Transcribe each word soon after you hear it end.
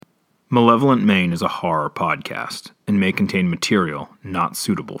Malevolent Maine is a horror podcast and may contain material not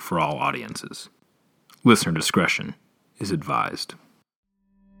suitable for all audiences. Listener discretion is advised.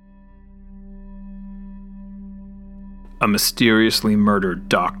 A mysteriously murdered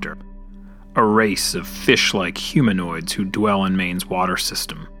doctor. A race of fish-like humanoids who dwell in Maine's water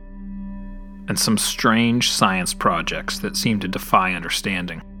system. And some strange science projects that seem to defy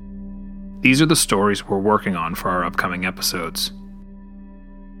understanding. These are the stories we're working on for our upcoming episodes.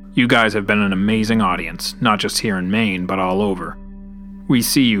 You guys have been an amazing audience, not just here in Maine, but all over. We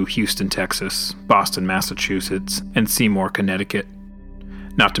see you, Houston, Texas, Boston, Massachusetts, and Seymour, Connecticut.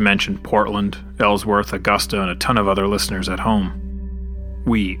 Not to mention Portland, Ellsworth, Augusta, and a ton of other listeners at home.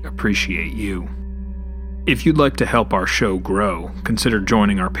 We appreciate you. If you'd like to help our show grow, consider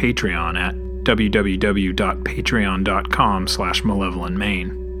joining our Patreon at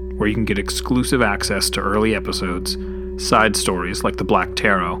www.patreon.com/malevolentmaine, where you can get exclusive access to early episodes, side stories like the Black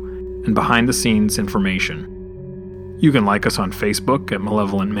Tarot, and behind-the-scenes information. You can like us on Facebook at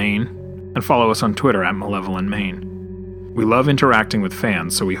Malevolent Maine, and follow us on Twitter at Malevolent Maine. We love interacting with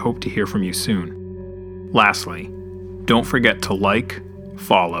fans, so we hope to hear from you soon. Lastly, don't forget to like,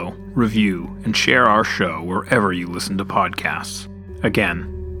 follow, review, and share our show wherever you listen to podcasts. Again,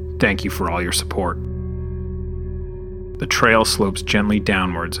 thank you for all your support. The trail slopes gently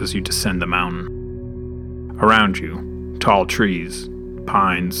downwards as you descend the mountain. Around you, tall trees,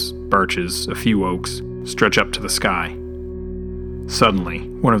 pines, birches, a few oaks, stretch up to the sky. Suddenly,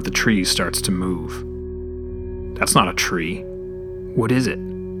 one of the trees starts to move. That's not a tree. What is it?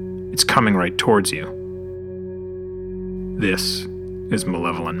 It's coming right towards you. This is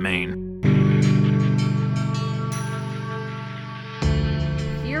Malevolent Maine.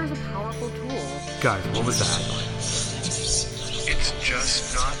 Fear is a powerful tool. Guys, what was that? It's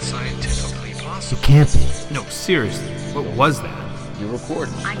just not scientifically possible. It can't be. No, seriously. What was that? You're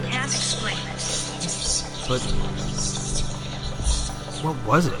recording. I can't explain it. But what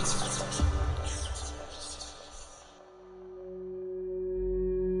was it?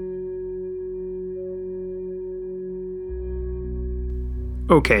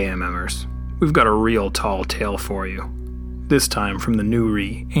 Okay, MMers, we've got a real tall tale for you. This time from the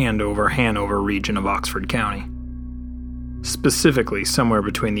Newry and Hanover region of Oxford County. Specifically somewhere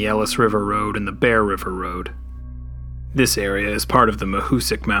between the Ellis River Road and the Bear River Road. This area is part of the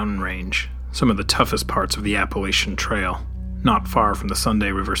Mahoosic Mountain Range, some of the toughest parts of the Appalachian Trail, not far from the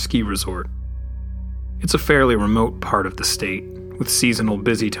Sunday River Ski Resort. It's a fairly remote part of the state, with seasonal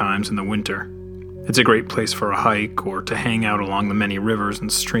busy times in the winter. It's a great place for a hike or to hang out along the many rivers and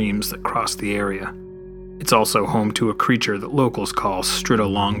streams that cross the area. It's also home to a creature that locals call Stridda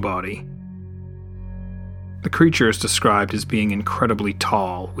Longbody. The creature is described as being incredibly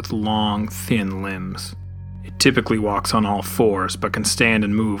tall, with long, thin limbs. It typically walks on all fours, but can stand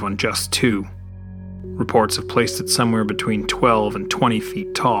and move on just two. Reports have placed it somewhere between 12 and 20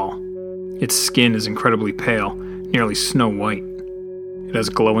 feet tall. Its skin is incredibly pale, nearly snow white. It has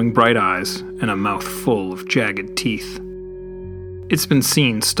glowing bright eyes and a mouth full of jagged teeth. It's been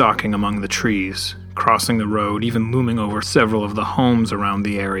seen stalking among the trees, crossing the road, even looming over several of the homes around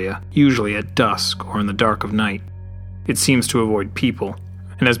the area, usually at dusk or in the dark of night. It seems to avoid people,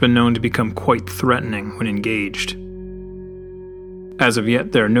 and has been known to become quite threatening when engaged. As of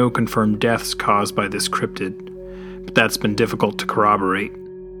yet, there are no confirmed deaths caused by this cryptid, but that's been difficult to corroborate.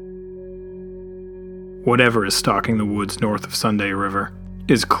 Whatever is stalking the woods north of Sunday River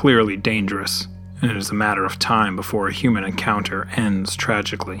is clearly dangerous, and it is a matter of time before a human encounter ends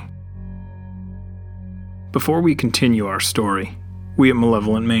tragically. Before we continue our story, we at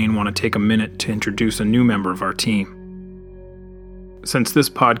Malevolent Maine want to take a minute to introduce a new member of our team. Since this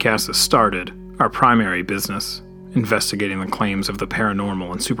podcast has started, our primary business, investigating the claims of the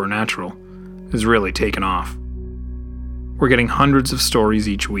paranormal and supernatural, has really taken off. We're getting hundreds of stories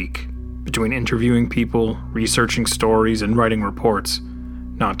each week, between interviewing people, researching stories, and writing reports,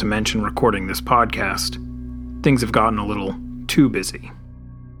 not to mention recording this podcast. Things have gotten a little too busy.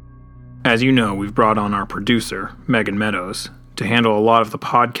 As you know, we've brought on our producer, Megan Meadows, to handle a lot of the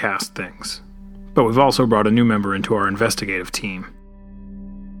podcast things, but we've also brought a new member into our investigative team.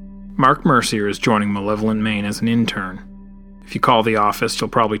 Mark Mercier is joining Malevolent Maine as an intern. If you call the office, you'll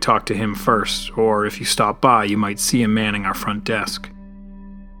probably talk to him first, or if you stop by, you might see him manning our front desk.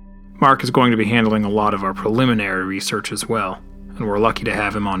 Mark is going to be handling a lot of our preliminary research as well, and we're lucky to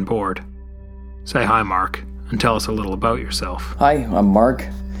have him on board. Say hi, Mark, and tell us a little about yourself. Hi, I'm Mark.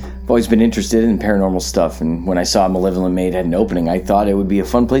 I've always been interested in paranormal stuff, and when I saw Malevolent Maine had an opening, I thought it would be a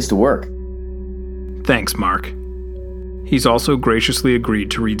fun place to work. Thanks, Mark. He's also graciously agreed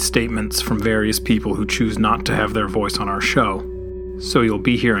to read statements from various people who choose not to have their voice on our show, so you'll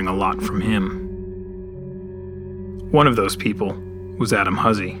be hearing a lot from him. One of those people was Adam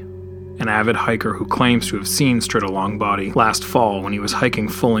Huzzy, an avid hiker who claims to have seen Stridda Longbody last fall when he was hiking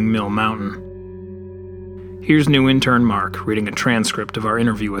Fulling Mill Mountain. Here's new intern Mark reading a transcript of our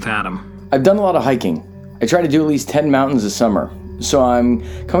interview with Adam. I've done a lot of hiking. I try to do at least 10 mountains a summer. So I'm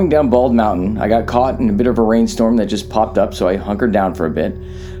coming down Bald Mountain. I got caught in a bit of a rainstorm that just popped up, so I hunkered down for a bit.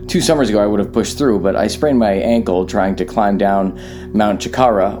 2 summers ago I would have pushed through, but I sprained my ankle trying to climb down Mount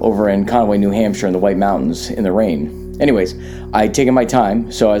Chikara over in Conway, New Hampshire in the White Mountains in the rain. Anyways, I'd taken my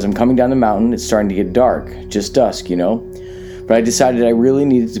time, so as I'm coming down the mountain, it's starting to get dark, just dusk, you know? But I decided I really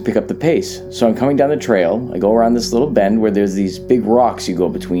needed to pick up the pace. So I'm coming down the trail, I go around this little bend where there's these big rocks you go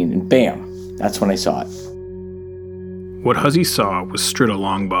between, and bam, that's when I saw it. What Huzzy saw was Stridda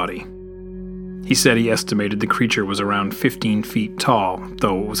Longbody. He said he estimated the creature was around 15 feet tall,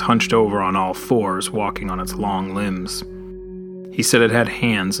 though it was hunched over on all fours, walking on its long limbs. He said it had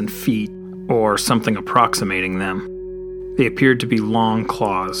hands and feet, or something approximating them. They appeared to be long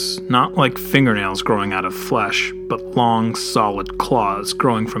claws, not like fingernails growing out of flesh, but long, solid claws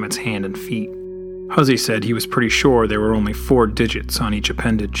growing from its hand and feet. Huzzy said he was pretty sure there were only 4 digits on each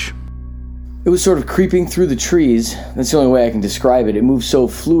appendage. It was sort of creeping through the trees. That's the only way I can describe it. It moved so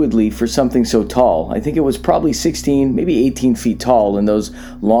fluidly for something so tall. I think it was probably 16, maybe 18 feet tall in those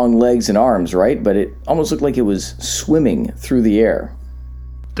long legs and arms, right? But it almost looked like it was swimming through the air.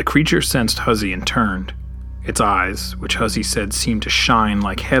 The creature sensed Huzzy and turned. Its eyes, which Huzzy said seemed to shine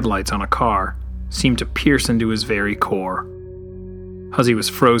like headlights on a car, seemed to pierce into his very core. Huzzy was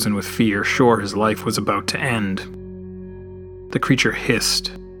frozen with fear, sure his life was about to end. The creature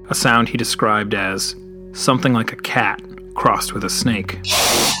hissed, a sound he described as something like a cat crossed with a snake.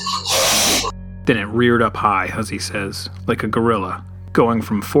 Then it reared up high, Huzzy says, like a gorilla, going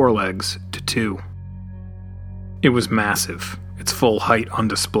from 4 legs to 2. It was massive, its full height on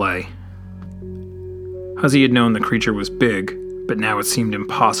display. Huzzy had known the creature was big, but now it seemed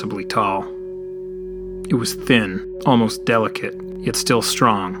impossibly tall. It was thin, almost delicate, yet still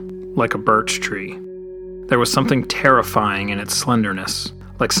strong, like a birch tree. There was something terrifying in its slenderness,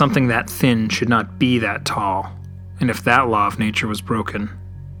 like something that thin should not be that tall, and if that law of nature was broken,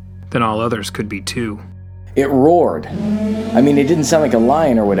 then all others could be too. It roared. I mean, it didn't sound like a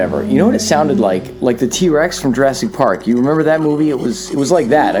lion or whatever. You know what it sounded like? Like the T-Rex from Jurassic Park. You remember that movie? It was like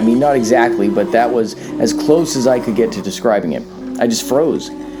that. I mean, not exactly, but that was as close as I could get to describing it. I just froze.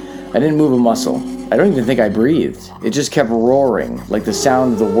 I didn't move a muscle. I don't even think I breathed. It just kept roaring, like the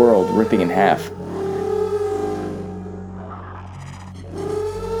sound of the world ripping in half.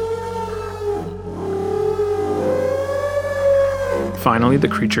 Finally, the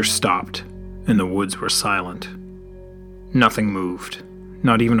creature stopped, and the woods were silent. Nothing moved,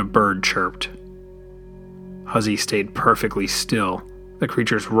 not even a bird chirped. Huzzy stayed perfectly still, the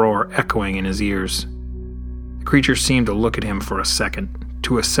creature's roar echoing in his ears. The creature seemed to look at him for a second,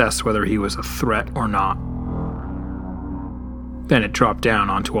 to assess whether he was a threat or not. Then it dropped down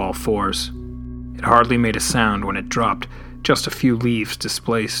onto all fours. It hardly made a sound when it dropped, just a few leaves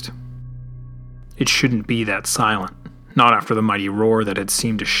displaced. It shouldn't be that silent. Not after the mighty roar that had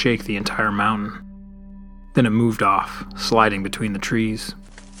seemed to shake the entire mountain. Then it moved off, sliding between the trees.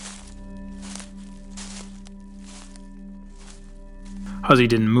 Huzzy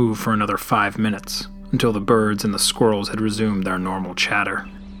didn't move for another 5 minutes, until the birds and the squirrels had resumed their normal chatter.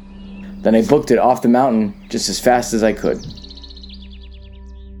 Then I booked it off the mountain just as fast as I could.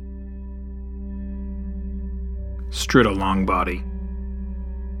 Stridda Longbody.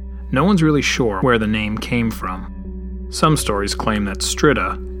 No one's really sure where the name came from. Some stories claim that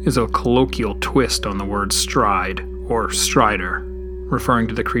Stridda is a colloquial twist on the word stride, or strider, referring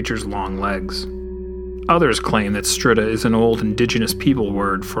to the creature's long legs. Others claim that Stridda is an old indigenous people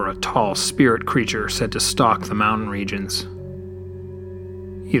word for a tall spirit creature said to stalk the mountain regions.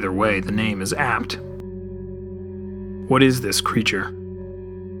 Either way, the name is apt. What is this creature?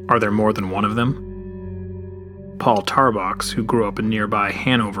 Are there more than one of them? Paul Tarbox, who grew up in nearby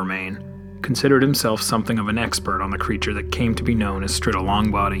Hanover, Maine, considered himself something of an expert on the creature that came to be known as Stridda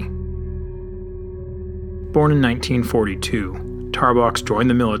Longbody. Born in 1942, Tarbox joined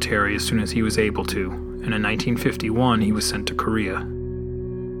the military as soon as he was able to, and in 1951 he was sent to Korea.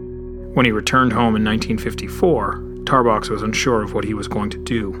 When he returned home in 1954, Tarbox was unsure of what he was going to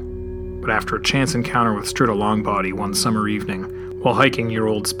do, but after a chance encounter with Stridda Longbody one summer evening, while hiking near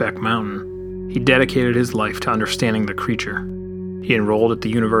Old Speck Mountain, he dedicated his life to understanding the creature. He enrolled at the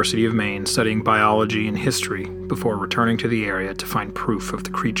University of Maine studying biology and history before returning to the area to find proof of the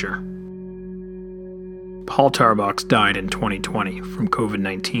creature. Paul Tarbox died in 2020 from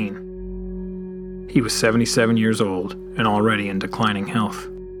COVID-19. He was 77 years old and already in declining health.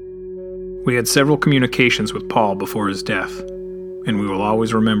 We had several communications with Paul before his death, and we will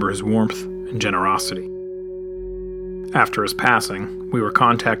always remember his warmth and generosity. After his passing, we were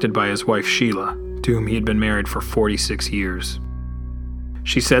contacted by his wife Sheila, to whom he had been married for 46 years.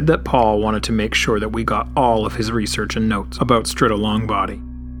 She said that Paul wanted to make sure that we got all of his research and notes about Stridda Longbody.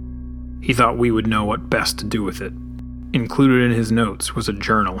 He thought we would know what best to do with it. Included in his notes was a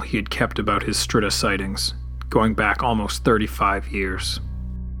journal he had kept about his Stridda sightings, going back almost 35 years.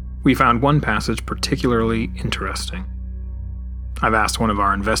 We found one passage particularly interesting. I've asked one of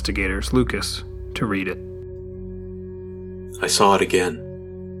our investigators, Lucas, to read it. I saw it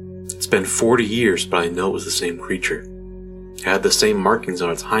again. It's been 40 years, but I know it was the same creature. It had the same markings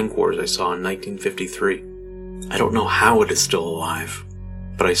on its hindquarters I saw in 1953. I don't know how it is still alive,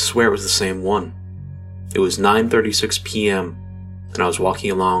 but I swear it was the same one. It was 9:36 p.m., and I was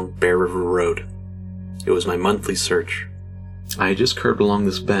walking along Bear River Road. It was my monthly search. I had just curved along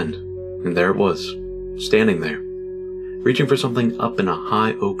this bend, and there it was, standing there, reaching for something up in a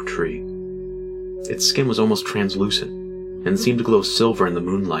high oak tree. Its skin was almost translucent, and seemed to glow silver in the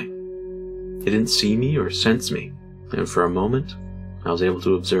moonlight. It didn't see me or sense me, and for a moment, I was able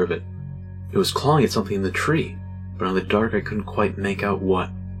to observe it. It was clawing at something in the tree, but in the dark I couldn't quite make out what.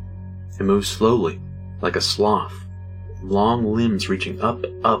 It moved slowly, like a sloth, long limbs reaching up,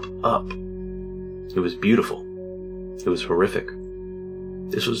 up, up. It was beautiful. It was horrific.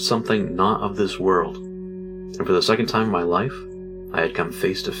 This was something not of this world, and for the second time in my life, I had come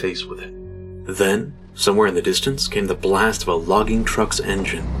face to face with it. Then, somewhere in the distance, came the blast of a logging truck's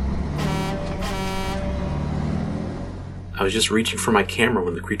engine. I was just reaching for my camera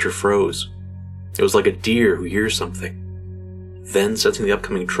when the creature froze. It was like a deer who hears something. Then, sensing the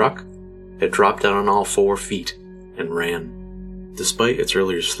upcoming truck, it dropped down on all 4 feet and ran. Despite its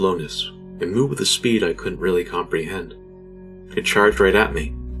earlier slowness, it moved with a speed I couldn't really comprehend. It charged right at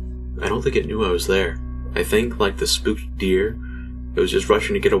me. I don't think it knew I was there. I think, like the spooked deer, it was just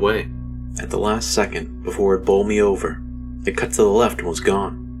rushing to get away. At the last second, before it bowled me over, it cut to the left and was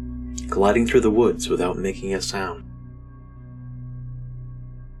gone, gliding through the woods without making a sound.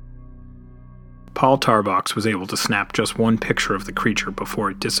 Paul Tarbox was able to snap just one picture of the creature before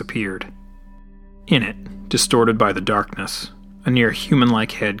it disappeared. In it, distorted by the darkness, a near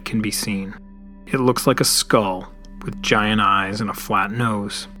human-like head can be seen. It looks like a skull, with giant eyes and a flat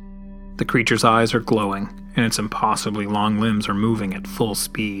nose. The creature's eyes are glowing, and its impossibly long limbs are moving at full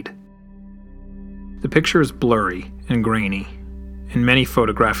speed. The picture is blurry and grainy, and many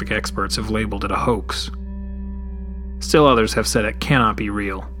photographic experts have labeled it a hoax. Still others have said it cannot be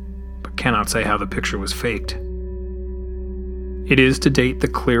real, but cannot say how the picture was faked. It is to date the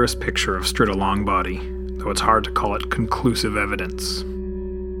clearest picture of Stridda Longbody, though it's hard to call it conclusive evidence.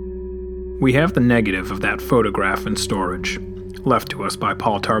 We have the negative of that photograph in storage, left to us by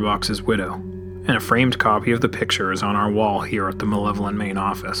Paul Tarbox's widow, and a framed copy of the picture is on our wall here at the Malevolent main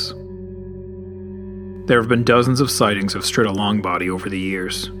office. There have been dozens of sightings of Stridda Longbody over the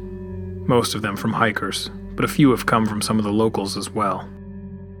years, most of them from hikers, but a few have come from some of the locals as well.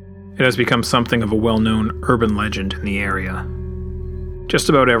 It has become something of a well-known urban legend in the area. Just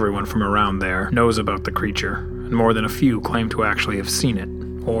about everyone from around there knows about the creature, and more than a few claim to actually have seen it,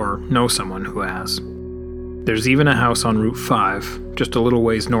 or know someone who has. There's even a house on Route 5, just a little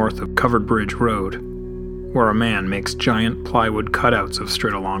ways north of Covered Bridge Road, where a man makes giant plywood cutouts of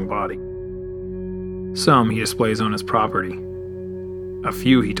Stridda Longbody. Some he displays on his property. A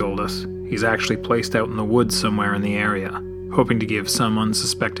few, he told us, he's actually placed out in the woods somewhere in the area, hoping to give some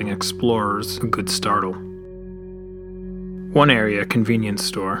unsuspecting explorers a good startle. One area convenience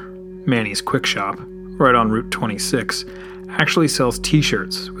store, Manny's Quick Shop, right on Route 26, actually sells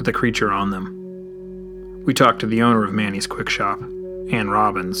t-shirts with the creature on them. We talked to the owner of Manny's Quick Shop, Ann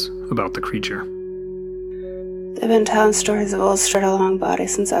Robbins, about the creature. They've been telling stories of old Stridda Longbody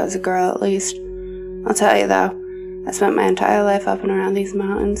since I was a girl, at least. I'll tell you though, I spent my entire life up and around these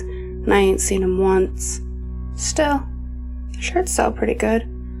mountains, and I ain't seen him once. Still, the shirts sell pretty good.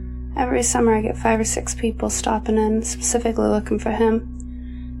 Every summer I get 5 or 6 people stopping in, specifically looking for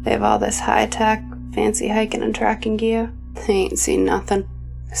him. They have all this high-tech, fancy hiking and tracking gear. They ain't seen nothing.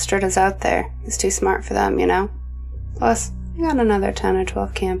 Stridda's out there. He's too smart for them, you know? Plus, I got another 10 or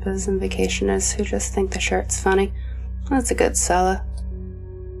 12 campers and vacationers who just think the shirt's funny. That's a good seller.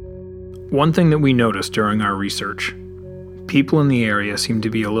 One thing that we noticed during our research, people in the area seem to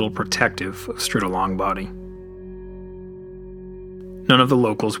be a little protective of Stridda Longbody. None of the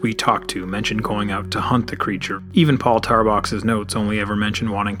locals we talked to mentioned going out to hunt the creature. Even Paul Tarbox's notes only ever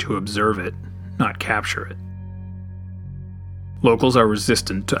mentioned wanting to observe it, not capture it. Locals are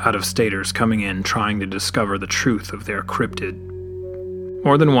resistant to out-of-staters coming in trying to discover the truth of their cryptid.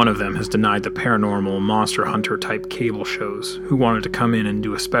 More than one of them has denied the paranormal monster hunter type cable shows who wanted to come in and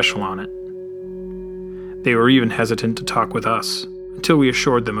do a special on it. They were even hesitant to talk with us until we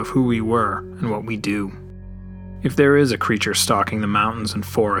assured them of who we were and what we do. If there is a creature stalking the mountains and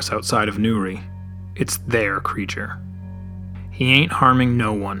forests outside of Newry, it's their creature. He ain't harming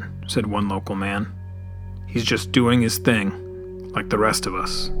no one, said one local man. He's just doing his thing, like the rest of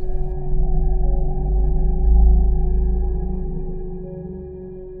us.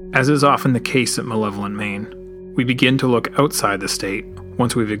 As is often the case at Malevolent Maine, we begin to look outside the state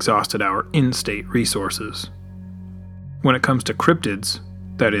once we've exhausted our in-state resources. When it comes to cryptids,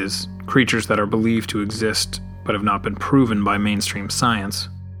 that is, creatures that are believed to exist but have not been proven by mainstream science,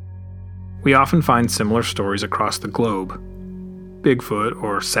 we often find similar stories across the globe. Bigfoot,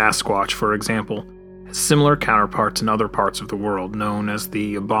 or Sasquatch for example, has similar counterparts in other parts of the world known as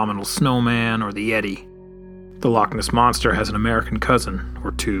the Abominable Snowman or the Yeti. The Loch Ness Monster has an American cousin,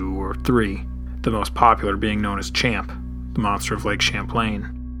 or two or three, the most popular being known as Champ, the monster of Lake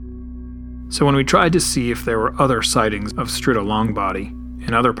Champlain. So when we tried to see if there were other sightings of Stridda Longbody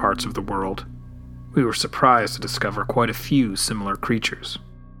in other parts of the world, we were surprised to discover quite a few similar creatures.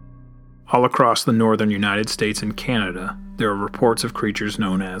 All across the northern United States and Canada, there are reports of creatures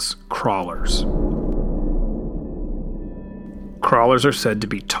known as crawlers. Crawlers are said to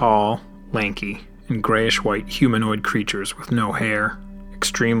be tall, lanky, and grayish-white humanoid creatures with no hair,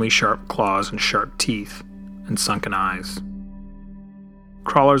 extremely sharp claws and sharp teeth, and sunken eyes.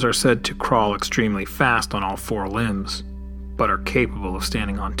 Crawlers are said to crawl extremely fast on all four limbs, but are capable of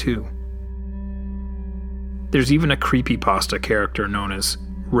standing on two. There's even a creepypasta character known as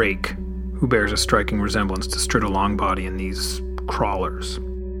Rake, who bears a striking resemblance to Stridda Longbody in these crawlers,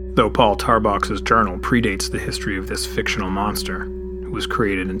 though Paul Tarbox's journal predates the history of this fictional monster, who was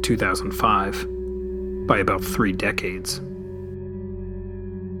created in 2005, by about 3 decades.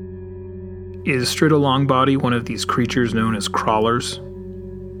 Is Stridda Longbody one of these creatures known as crawlers?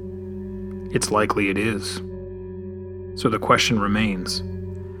 It's likely it is. So the question remains,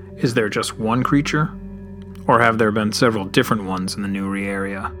 is there just one creature, or have there been several different ones in the Newry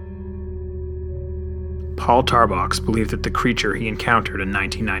area? Paul Tarbox believed that the creature he encountered in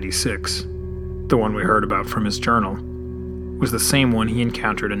 1996, the one we heard about from his journal, was the same one he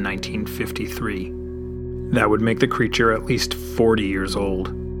encountered in 1953. That would make the creature at least 40 years old.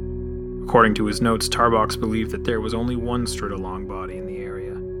 According to his notes, Tarbox believed that there was only one Stridda Longbody in the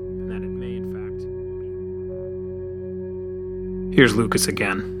area, and that it may in fact be. Here's Lucas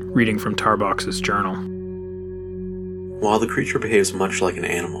again, reading from Tarbox's journal. While the creature behaves much like an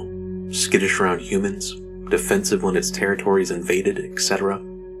animal, skittish around humans, defensive when its territory is invaded, etc.,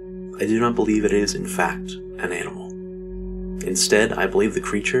 I do not believe it is, in fact, an animal. Instead, I believe the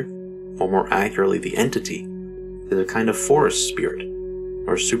creature, or more accurately the entity, is a kind of forest spirit,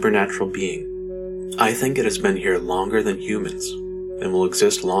 or supernatural being. I think it has been here longer than humans, and will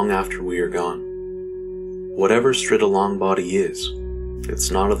exist long after we are gone. Whatever Stridda Longbody is, it's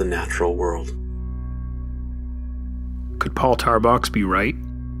not of the natural world. Could Paul Tarbox be right?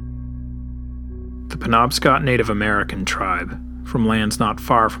 The Penobscot Native American tribe, from lands not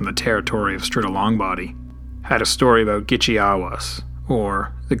far from the territory of Stridda Longbody, had a story about Gichiawas,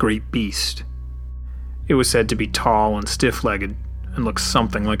 or the Great Beast. It was said to be tall and stiff-legged, and looked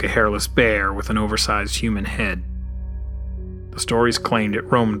something like a hairless bear with an oversized human head. The stories claimed it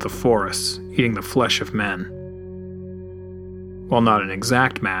roamed the forests, eating the flesh of men. While not an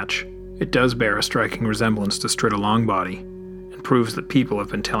exact match, it does bear a striking resemblance to Stridda Longbody, and proves that people have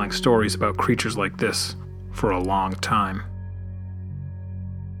been telling stories about creatures like this for a long time.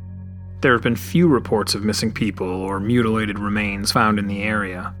 There have been few reports of missing people or mutilated remains found in the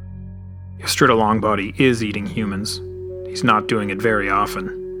area. If Stridda Longbody is eating humans, he's not doing it very often,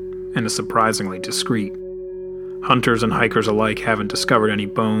 and is surprisingly discreet. Hunters and hikers alike haven't discovered any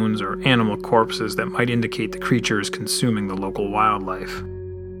bones or animal corpses that might indicate the creature is consuming the local wildlife.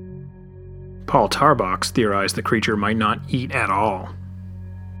 Paul Tarbox theorized the creature might not eat at all,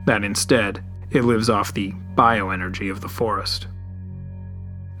 that instead, it lives off the bioenergy of the forest.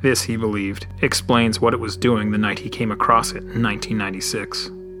 This, he believed, explains what it was doing the night he came across it in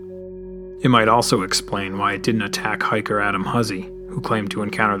 1996. It might also explain why it didn't attack hiker Adam Huzzy, who claimed to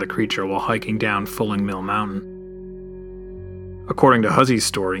encounter the creature while hiking down Fulling Mill Mountain. According to Huzzy's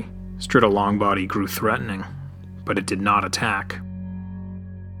story, Stridda Longbody grew threatening, but it did not attack.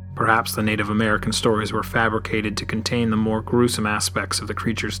 Perhaps the Native American stories were fabricated to contain the more gruesome aspects of the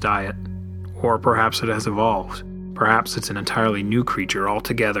creature's diet, or perhaps it has evolved. Perhaps it's an entirely new creature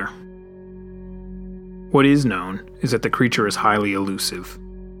altogether. What is known is that the creature is highly elusive.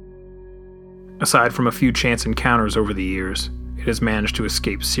 Aside from a few chance encounters over the years, it has managed to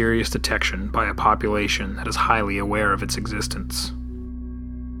escape serious detection by a population that is highly aware of its existence.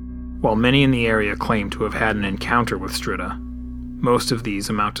 While many in the area claim to have had an encounter with Stridda, most of these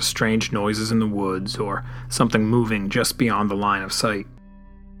amount to strange noises in the woods or something moving just beyond the line of sight.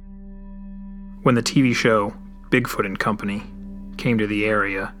 When the TV show Bigfoot and Company came to the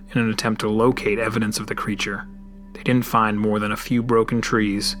area in an attempt to locate evidence of the creature, they didn't find more than a few broken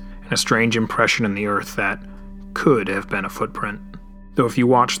trees and a strange impression in the earth that could have been a footprint. Though if you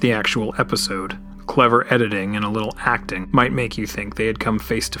watched the actual episode, clever editing and a little acting might make you think they had come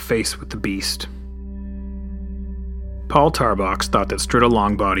face to face with the beast. Paul Tarbox thought that Stridda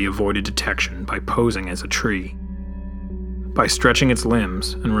Longbody avoided detection by posing as a tree. By stretching its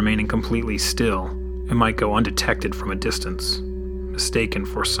limbs and remaining completely still, it might go undetected from a distance, mistaken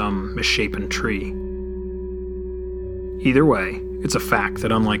for some misshapen tree. Either way, it's a fact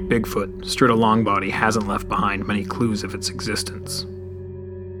that unlike Bigfoot, Stridda Longbody hasn't left behind many clues of its existence.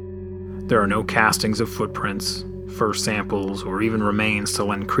 There are no castings of footprints, fur samples, or even remains to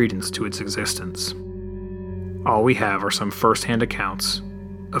lend credence to its existence. All we have are some first-hand accounts,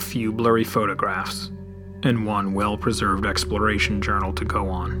 a few blurry photographs, and one well-preserved exploration journal to go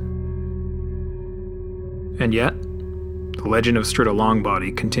on. And yet, the legend of Stridda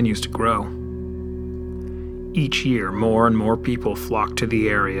Longbody continues to grow. Each year, more and more people flock to the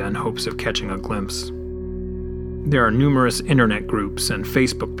area in hopes of catching a glimpse. There are numerous internet groups and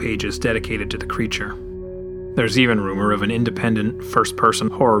Facebook pages dedicated to the creature. There's even rumor of an independent, first-person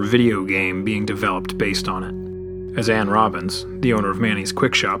horror video game being developed based on it. As Ann Robbins, the owner of Manny's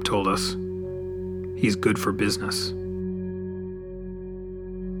Quick Shop, told us, he's good for business.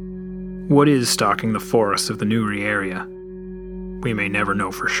 What is stalking the forests of the Newry area? We may never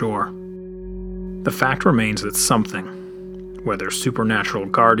know for sure. The fact remains that something, whether supernatural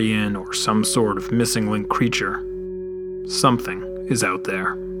guardian or some sort of missing link creature, something is out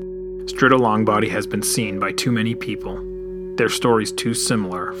there. Stridda Longbody has been seen by too many people. Their stories too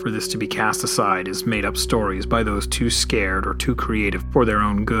similar for this to be cast aside as made-up stories by those too scared or too creative for their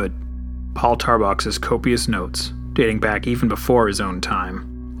own good. Paul Tarbox's copious notes, dating back even before his own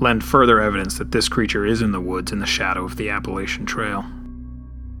time, lend further evidence that this creature is in the woods in the shadow of the Appalachian Trail.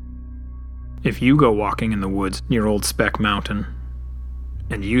 If you go walking in the woods near Old Speck Mountain,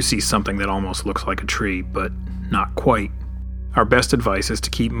 and you see something that almost looks like a tree, but not quite, our best advice is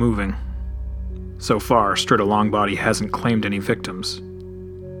to keep moving. So far, Stridda Longbody hasn't claimed any victims.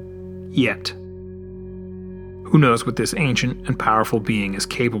 Yet. Who knows what this ancient and powerful being is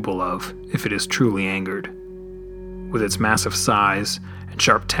capable of if it is truly angered. With its massive size and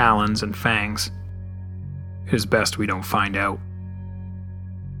sharp talons and fangs, it is best we don't find out.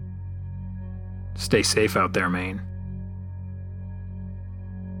 Stay safe out there, Maine.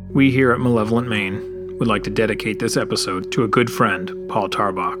 We here at Malevolent Maine would like to dedicate this episode to a good friend, Paul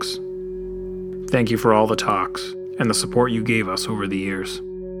Tarbox. Thank you for all the talks and the support you gave us over the years.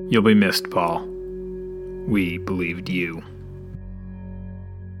 You'll be missed, Paul. We believed you.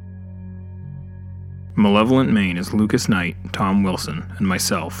 Malevolent Maine is Lucas Knight, Tom Wilson, and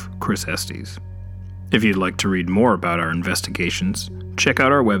myself, Chris Estes. If you'd like to read more about our investigations, check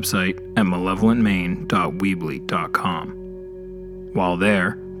out our website at malevolentmaine.weebly.com. While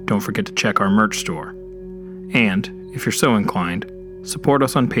there, don't forget to check our merch store. And, if you're so inclined, support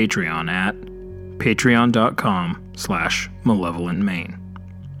us on Patreon at patreon.com/malevolentmaine.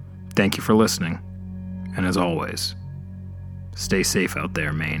 Thank you for listening, and as always, stay safe out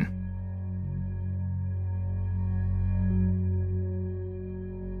there, Maine.